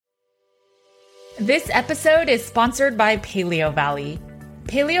This episode is sponsored by Paleo Valley.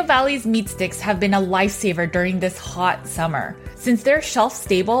 Paleo Valley's meat sticks have been a lifesaver during this hot summer. Since they're shelf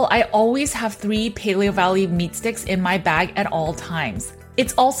stable, I always have 3 Paleo Valley meat sticks in my bag at all times.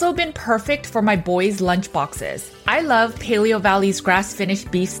 It's also been perfect for my boys' lunch boxes. I love Paleo Valley's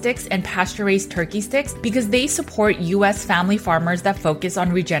grass-finished beef sticks and pasture-raised turkey sticks because they support U.S. family farmers that focus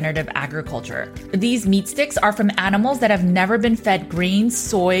on regenerative agriculture. These meat sticks are from animals that have never been fed grains,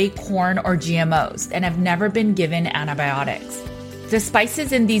 soy, corn, or GMOs, and have never been given antibiotics. The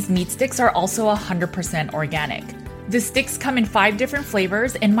spices in these meat sticks are also 100% organic. The sticks come in 5 different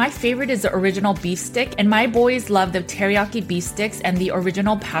flavors, and my favorite is the original beef stick, and my boys love the teriyaki beef sticks and the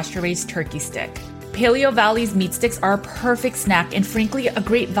original pasture-raised turkey stick. Paleo Valley's meat sticks are a perfect snack and frankly a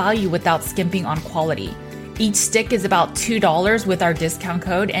great value without skimping on quality. Each stick is about $2 with our discount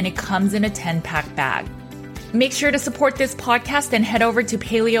code, and it comes in a 10-pack bag. Make sure to support this podcast and head over to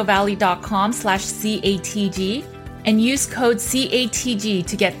paleovalley.com/CATG and use code CATG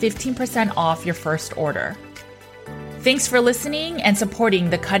to get 15% off your first order. Thanks for listening and supporting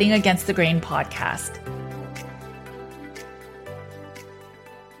the Cutting Against the Grain podcast.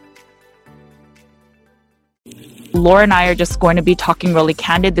 Laura and I are just going to be talking really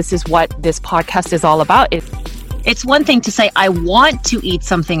candid. This is what this podcast is all about. It's one thing to say, I want to eat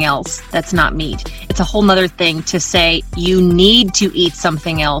something else that's not meat. It's a whole nother thing to say, you need to eat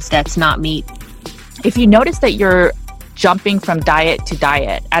something else that's not meat. If you notice that you're jumping from diet to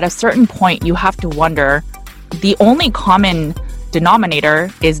diet, at a certain point, you have to wonder, the only common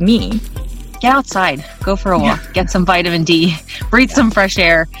denominator is me. Get outside, go for a walk, get some vitamin D, breathe some fresh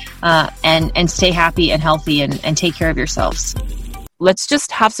air, and stay happy and healthy and take care of yourselves. Let's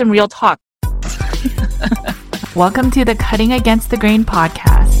just have some real talk. Welcome to the Cutting Against the Grain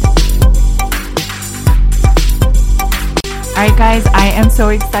podcast. All right, guys, I am so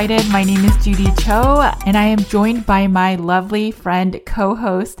excited. My name is Judy Cho, and I am joined by my lovely friend,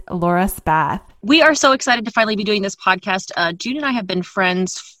 co-host, Laura Spath. We are so excited to finally be doing this podcast. Judy and I have been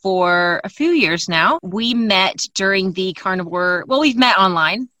friends for a few years now. We met during the carnivore, we've met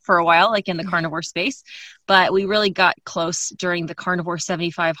online for a while, like in the carnivore space, but we really got close during the Carnivore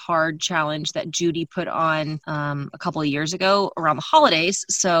 75 Hard Challenge that Judy put on a couple of years ago around the holidays.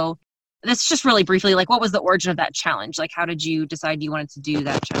 So that's just really briefly, like, what was the origin of that challenge? Like, how did you decide you wanted to do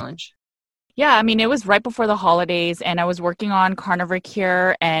that challenge? Yeah, I mean, it was right before the holidays and I was working on Carnivore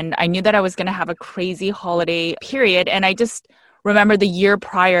Cure and I knew that I was going to have a crazy holiday period. And I just remember the year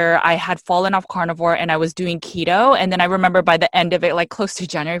prior, I had fallen off carnivore and I was doing keto. And then I remember by the end of it, like close to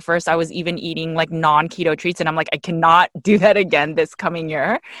January 1st, I was even eating like non-keto treats. And I'm like, I cannot do that again this coming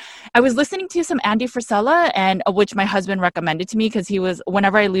year. I was listening to some Andy Frisella, and which my husband recommended to me because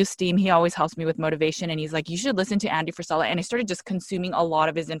whenever I lose steam, he always helps me with motivation. And he's like, you should listen to Andy Frisella. And I started just consuming a lot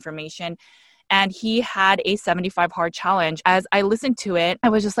of his information. And he had a 75 hard challenge. As I listened to it, I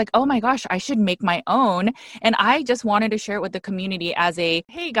was just like, oh my gosh, I should make my own. And I just wanted to share it with the community as a,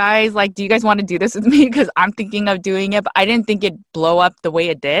 hey guys, like, do you guys want to do this with me? Because I'm thinking of doing it, but I didn't think it'd blow up the way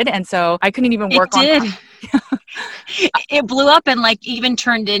it did. And so I couldn't even work on it. It blew up and like even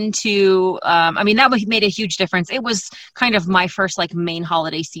turned into, that made a huge difference. It was kind of my first like main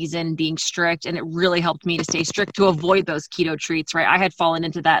holiday season being strict, and it really helped me to stay strict to avoid those keto treats, right? I had fallen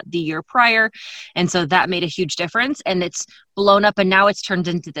into that the year prior. And so that made a huge difference, and it's blown up, and now it's turned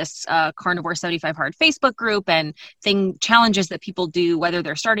into this Carnivore 75 Hard Facebook group and challenges that people do, whether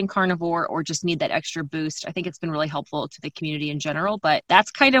they're starting carnivore or just need that extra boost. I think it's been really helpful to the community in general, but that's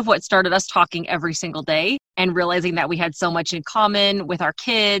kind of what started us talking every single day and realizing that we had so much in common with our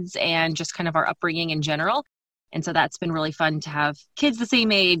kids and just kind of our upbringing in general. And so that's been really fun to have kids the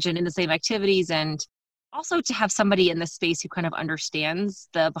same age and in the same activities, and also to have somebody in the space who kind of understands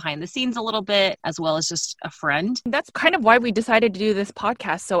the behind the scenes a little bit, as well as just a friend. That's kind of why we decided to do this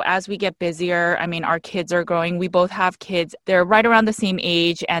podcast. So as we get busier, I mean, our kids are growing. We both have kids. They're right around the same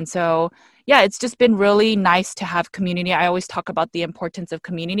age. And so, yeah, it's just been really nice to have community. I always talk about the importance of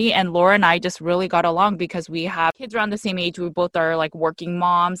community. And Laura and I just really got along because we have kids around the same age. We both are like working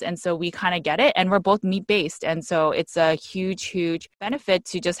moms. And so we kind of get it. And we're both meat-based. And so it's a huge, huge benefit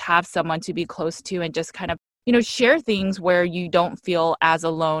to just have someone to be close to and just kind of, share things where you don't feel as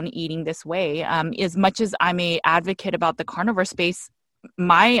alone eating this way. As much as I'm a advocate about the carnivore space,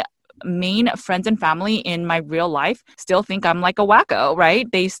 my main friends and family in my real life still think I'm like a wacko, right?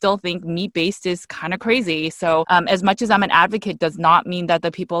 They still think meat-based is kind of crazy. So as much as I'm an advocate does not mean that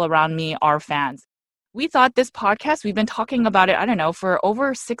the people around me are fans. We thought this podcast, we've been talking about it, I don't know, for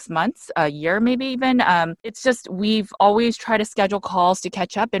over 6 months, a year, maybe even. It's just, we've always tried to schedule calls to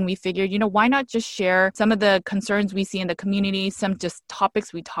catch up, and we figured, why not just share some of the concerns we see in the community, some just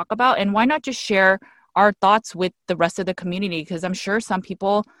topics we talk about, and why not just share our thoughts with the rest of the community? Because I'm sure some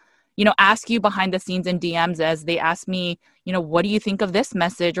people, ask you behind the scenes in DMs as they ask me, what do you think of this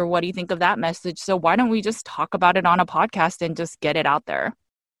message or what do you think of that message? So why don't we just talk about it on a podcast and just get it out there?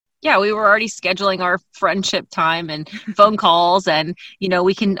 Yeah, we were already scheduling our friendship time and phone calls, and,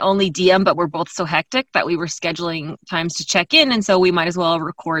 we can only DM, but we're both so hectic that we were scheduling times to check in. And so we might as well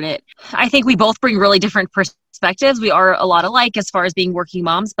record it. I think we both bring really different perspectives. We are a lot alike as far as being working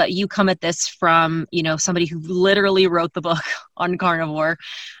moms, but you come at this from, somebody who literally wrote the book on carnivore,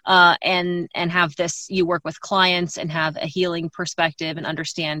 and have this, you work with clients and have a healing perspective and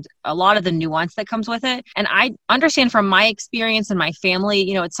understand a lot of the nuance that comes with it. And I understand from my experience and my family,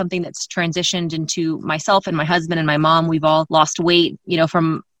 it's something that's transitioned into myself and my husband and my mom. We've all lost weight,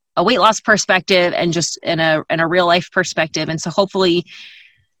 from a weight loss perspective and just in a real life perspective. And so hopefully,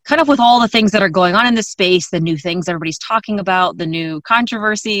 kind of with all the things that are going on in this space, the new things everybody's talking about, the new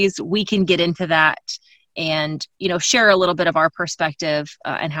controversies, we can get into that and, share a little bit of our perspective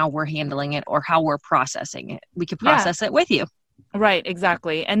and how we're handling it or how we're processing it. We could process it with you. Right,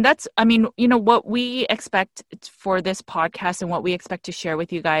 exactly. And that's, what we expect for this podcast and what we expect to share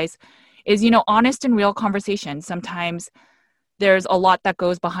with you guys is, honest and real conversation. Sometimes there's a lot that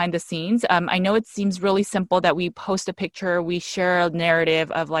goes behind the scenes. I know it seems really simple that we post a picture, we share a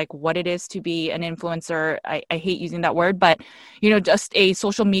narrative of like what it is to be an influencer. I hate using that word, but, just a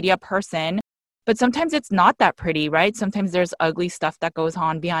social media person. But sometimes it's not that pretty, right? Sometimes there's ugly stuff that goes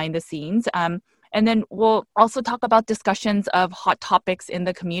on behind the scenes. And then we'll also talk about discussions of hot topics in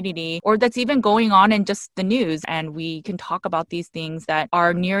the community or that's even going on in just the news. And we can talk about these things that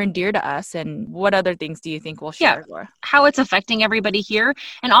are near and dear to us. And what other things do you think we'll share, Laura? How it's affecting everybody here.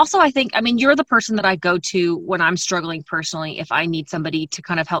 And also, I think, you're the person that I go to when I'm struggling personally, if I need somebody to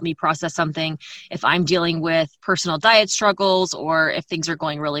kind of help me process something, if I'm dealing with personal diet struggles or if things are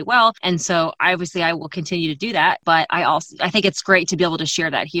going really well. And so obviously I will continue to do that. But I think it's great to be able to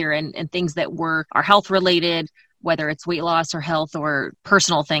share that here and things that are health related, whether it's weight loss or health or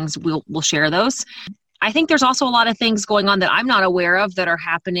personal things, we'll share those. I think there's also a lot of things going on that I'm not aware of that are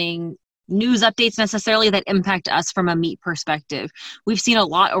happening, news updates necessarily that impact us from a meat perspective. We've seen a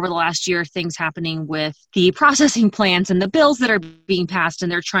lot over the last year, things happening with the processing plants and the bills that are being passed,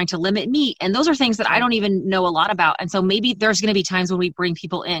 and they're trying to limit meat. And those are things that I don't even know a lot about. And so maybe there's going to be times when we bring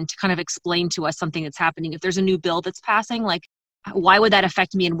people in to kind of explain to us something that's happening. If there's a new bill that's passing, like, why would that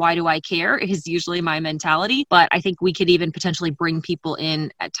affect me and why do I care is usually my mentality. But I think we could even potentially bring people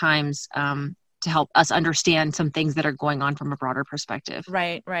in at times to help us understand some things that are going on from a broader perspective.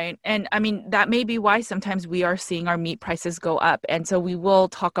 Right. And that may be why sometimes we are seeing our meat prices go up. And so we will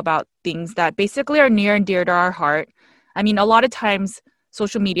talk about things that basically are near and dear to our heart. A lot of times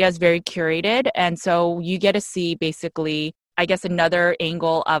social media is very curated. And so you get to see basically, I guess, another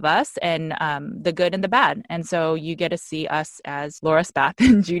angle of us and the good and the bad. And so you get to see us as Laura Spath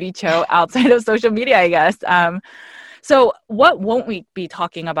and Judy Cho outside of social media, I guess. So what won't we be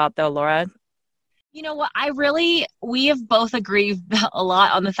talking about though, Laura? You know what? We have both agreed a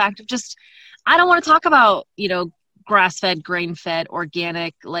lot on the fact of just, I don't want to talk about, grass-fed, grain-fed,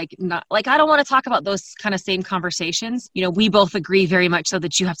 organic, I don't want to talk about those kind of same conversations. We both agree very much so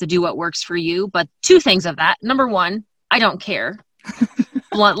that you have to do what works for you. But two things of that. Number one, I don't care,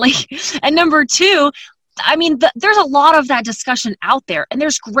 bluntly. And number two, there's a lot of that discussion out there, and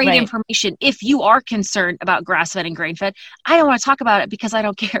there's great information. If you are concerned about grass-fed and grain-fed, I don't want to talk about it because I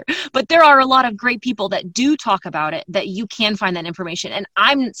don't care. But there are a lot of great people that do talk about it, that you can find that information. And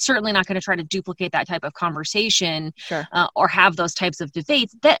I'm certainly not going to try to duplicate that type of conversation or have those types of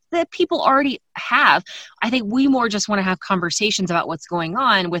debates that people already have. I think we more just want to have conversations about what's going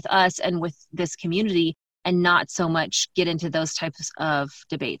on with us and with this community, and not so much get into those types of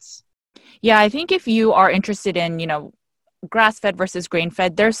debates. Yeah, I think if you are interested in, grass-fed versus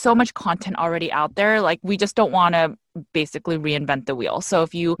grain-fed, there's so much content already out there. Like, we just don't want to basically reinvent the wheel. So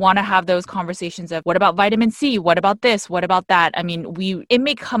if you want to have those conversations of what about vitamin C? What about this? What about that? It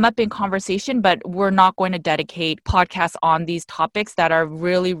may come up in conversation, but we're not going to dedicate podcasts on these topics that are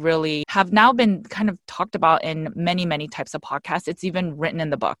really, really have now been kind of talked about in many, many types of podcasts. It's even written in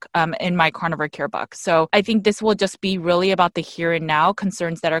the book, in my Carnivore Care book. So I think this will just be really about the here and now,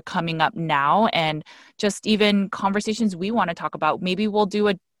 concerns that are coming up now, and just even conversations we want to talk about. Maybe we'll do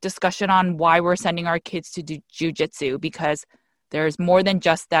a discussion on why we're sending our kids to do jujitsu, because there's more than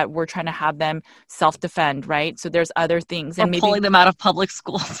just that we're trying to have them self-defend, right? So there's other things. And maybe pulling them out of public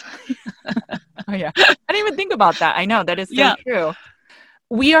schools. Oh, yeah. I didn't even think about that. I know that is so true.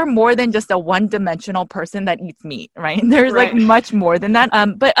 We are more than just a one-dimensional person that eats meat, right? There's like much more than that.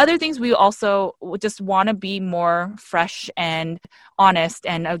 But other things, we also just want to be more fresh and honest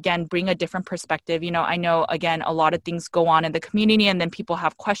and, again, bring a different perspective. You know, I know, again, a lot of things go on in the community and then people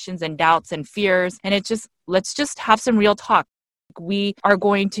have questions and doubts and fears. And it's just, let's just have some real talk. We are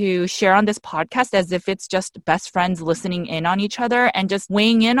going to share on this podcast as if it's just best friends listening in on each other and just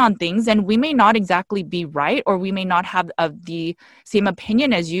weighing in on things. And we may not exactly be right, or we may not have the same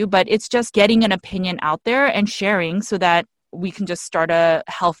opinion as you, but it's just getting an opinion out there and sharing so that we can just start a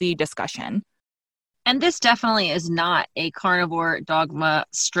healthy discussion. And this definitely is not a carnivore dogma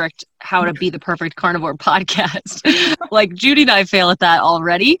strict how to be the perfect carnivore podcast. Like Judy and I fail at that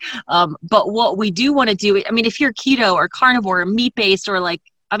already. But what we do want to do, I mean, if you're keto or carnivore or meat-based or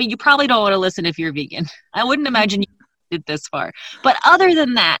you probably don't want to listen if you're vegan. I wouldn't imagine you did this far. But other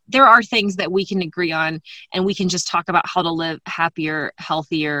than that, there are things that we can agree on, and we can just talk about how to live happier,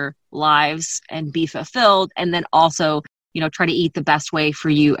 healthier lives and be fulfilled. And then also, try to eat the best way for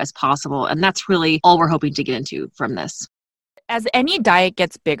you as possible. And that's really all we're hoping to get into from this. As any diet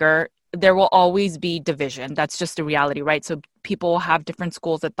gets bigger, there will always be division. That's just a reality, right? So people have different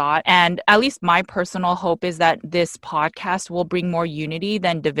schools of thought. And at least my personal hope is that this podcast will bring more unity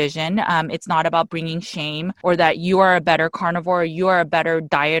than division. It's not about bringing shame or that you are a better carnivore or you are a better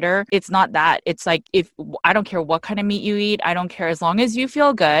dieter. It's not that. It's like, I don't care what kind of meat you eat. I don't care. As long as you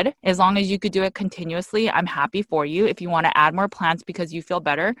feel good, as long as you could do it continuously, I'm happy for you. If you want to add more plants because you feel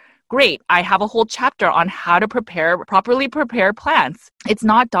better, great. I have a whole chapter on how to properly prepare plants. It's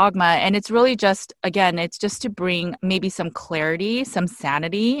not dogma. And it's really just, again, it's just to bring maybe some clarity, some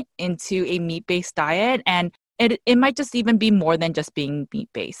sanity into a meat-based diet. And it might just even be more than just being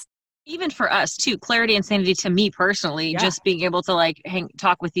meat-based. Even for us too, clarity and sanity to me personally, just being able to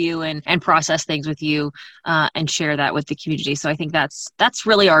talk with you and process things with you and share that with the community. So I think that's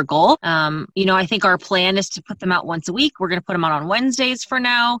really our goal. I think our plan is to put them out once a week. We're going to put them out on Wednesdays for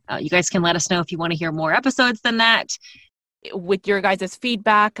now. You guys can let us know if you want to hear more episodes than that. With your guys'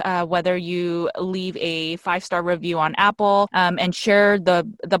 feedback, whether you leave a 5-star review on Apple and share the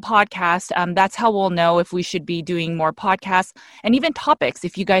podcast, that's how we'll know if we should be doing more podcasts, and even topics.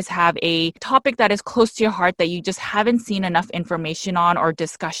 If you guys have a topic that is close to your heart that you just haven't seen enough information on or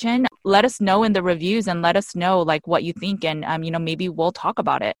discussion, let us know in the reviews and let us know what you think, and maybe we'll talk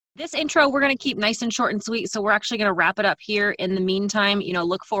about it. This intro, we're going to keep nice and short and sweet. So we're actually going to wrap it up here. In the meantime,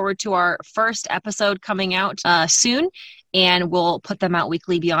 look forward to our first episode coming out soon, and we'll put them out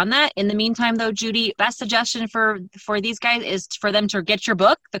weekly beyond that. In the meantime, though, Judy, best suggestion for these guys is for them to get your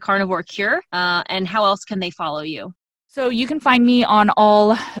book, The Carnivore Cure. And how else can they follow you? So you can find me on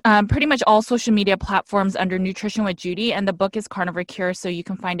pretty much all social media platforms under Nutrition with Judy, and the book is Carnivore Cure, so you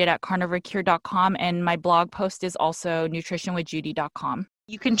can find it at carnivorecure.com, and my blog post is also nutritionwithjudy.com.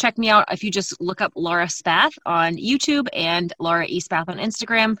 You can check me out if you just look up Laura Spath on YouTube and Laura E. Spath on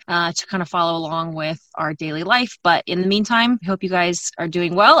Instagram to kind of follow along with our daily life. But in the meantime, I hope you guys are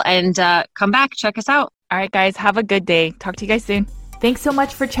doing well, and come back, check us out. All right, guys, have a good day. Talk to you guys soon. Thanks so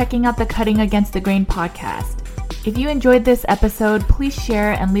much for checking out the Cutting Against the Grain podcast. If you enjoyed this episode, please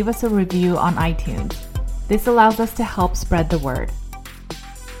share and leave us a review on iTunes. This allows us to help spread the word.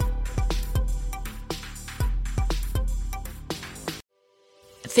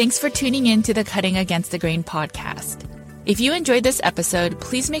 Thanks for tuning in to the Cutting Against the Grain podcast. If you enjoyed this episode,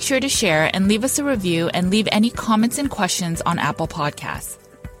 please make sure to share and leave us a review and leave any comments and questions on Apple Podcasts.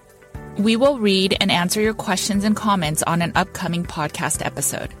 We will read and answer your questions and comments on an upcoming podcast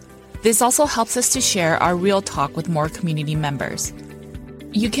episode. This also helps us to share our real talk with more community members.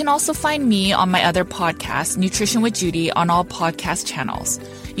 You can also find me on my other podcast, Nutrition with Judy, on all podcast channels.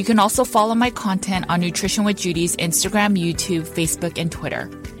 You can also follow my content on Nutrition with Judy's Instagram, YouTube, Facebook, and Twitter.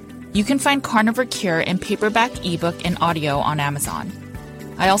 You can find Carnivore Cure in paperback, ebook, and audio on Amazon.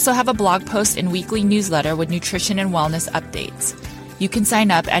 I also have a blog post and weekly newsletter with nutrition and wellness updates. You can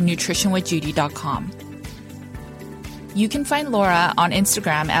sign up at nutritionwithjudy.com. You can find Laura on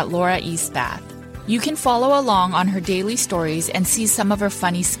Instagram at Laura E. Spath. You can follow along on her daily stories and see some of her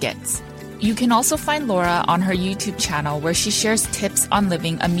funny skits. You can also find Laura on her YouTube channel where she shares tips on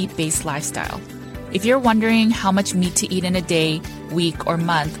living a meat-based lifestyle. If you're wondering how much meat to eat in a day, week, or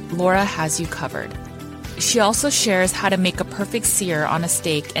month, Laura has you covered. She also shares how to make a perfect sear on a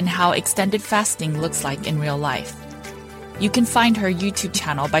steak and how extended fasting looks like in real life. You can find her YouTube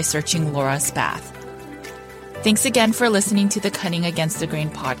channel by searching Laura Spath. Thanks again for listening to the Cutting Against the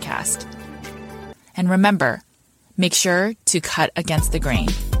Grain podcast. And remember, make sure to cut against the grain.